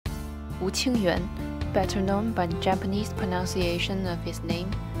Wu Qingyuan, better known by the Japanese pronunciation of his name,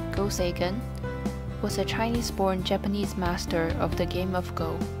 Go Seigen, was a Chinese-born Japanese master of the game of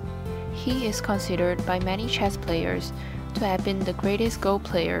Go. He is considered by many chess players to have been the greatest Go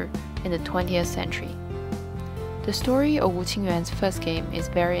player in the 20th century. The story of Wu Qingyuan's first game is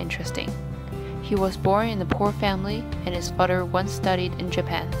very interesting. He was born in a poor family and his father once studied in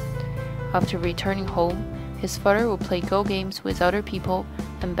Japan. After returning home, his father would play Go games with other people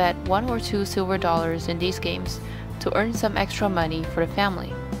and bet $1 or $2 silver in these games to earn some extra money for the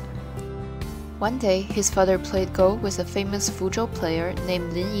family. One day, his father played Go with a famous Fuzhou player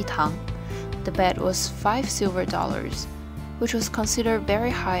named Lin Yitang. The bet was $5 silver, which was considered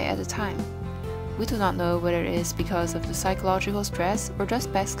very high at the time. We do not know whether it is because of the psychological stress or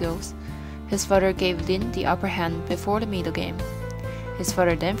just bad skills. His father gave Lin the upper hand before the middle game. His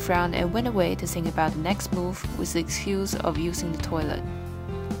father then frowned and went away to think about the next move with the excuse of using the toilet.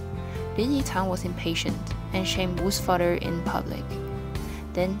 Lin Yitang was impatient and shamed Wu's father in public.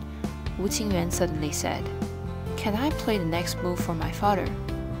 Then Wu Qingyuan suddenly said, "Can I play the next move for my father?"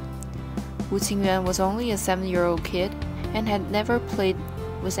 Wu Qingyuan was only a 7-year-old kid and had never played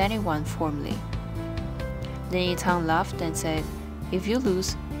with anyone formally. Lin Yitang laughed and said, "If you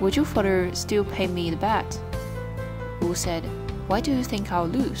lose, would your father still pay me the bet?" Wu said, "Why do you think I'll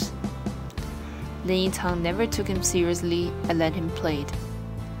lose?" Lin Yitang never took him seriously and let him play.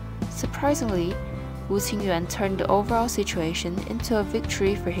 Surprisingly, Wu Qingyuan turned the overall situation into a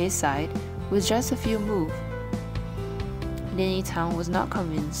victory for his side with just a few moves. Lin Yitang was not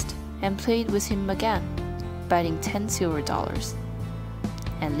convinced and played with him again, betting $10 silver,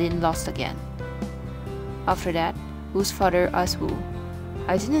 and Lin lost again. After that, Wu's father asked Wu,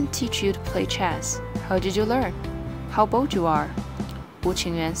 "I didn't teach you to play chess. How did you learn? How bold you are." Wu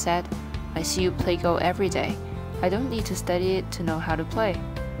Qingyuan said, "I see you play Go every day. I don't need to study it to know how to play.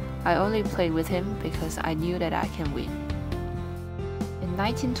 I only played with him because I knew that I can win." In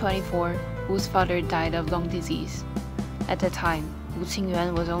 1924, Wu's father died of lung disease. At that time, Wu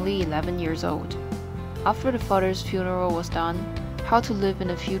Qingyuan was only 11 years old. After the father's funeral was done, how to live in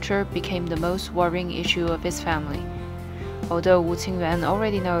the future became the most worrying issue of his family. Although Wu Qingyuan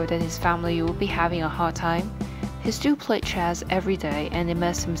already knew that his family would be having a hard time, he still played chess every day and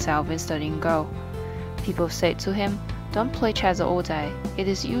immersed himself in studying Go. People said to him, "Don't play chess all day, it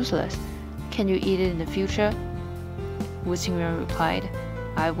is useless. Can you eat it in the future?" Wu Qingyuan replied,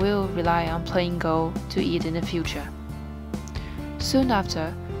 "I will rely on playing Go to eat in the future." Soon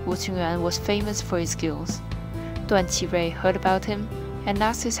after, Wu Qingyuan was famous for his skills. Duan Qirui heard about him and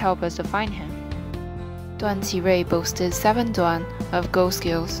asked his helpers to find him. Duan Qirui boasted 7 duan of Go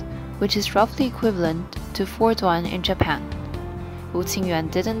skills, which is roughly equivalent to 4 duan in Japan. Wu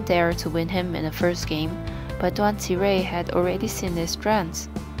Qingyuan didn't dare to win him in the first game, but Duan Qirui had already seen his strengths.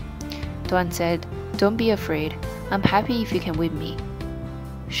 Duan said, "Don't be afraid, I'm happy if you can win me."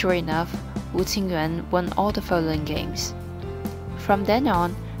 Sure enough, Wu Qingyuan won all the following games. From then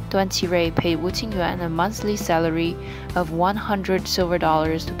on, Duan Qirui paid Wu Qingyuan a monthly salary of $100 silver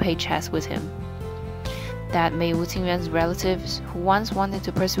to play chess with him. That made Wu Qingyuan's relatives, who once wanted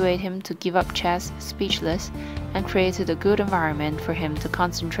to persuade him to give up chess, speechless, and created a good environment for him to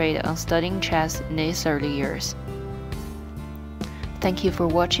concentrate on studying chess in his early years. Thank you for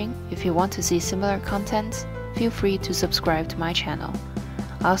watching. If you want to see similar content, feel free to subscribe to my channel.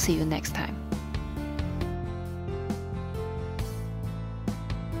 I'll see you next time.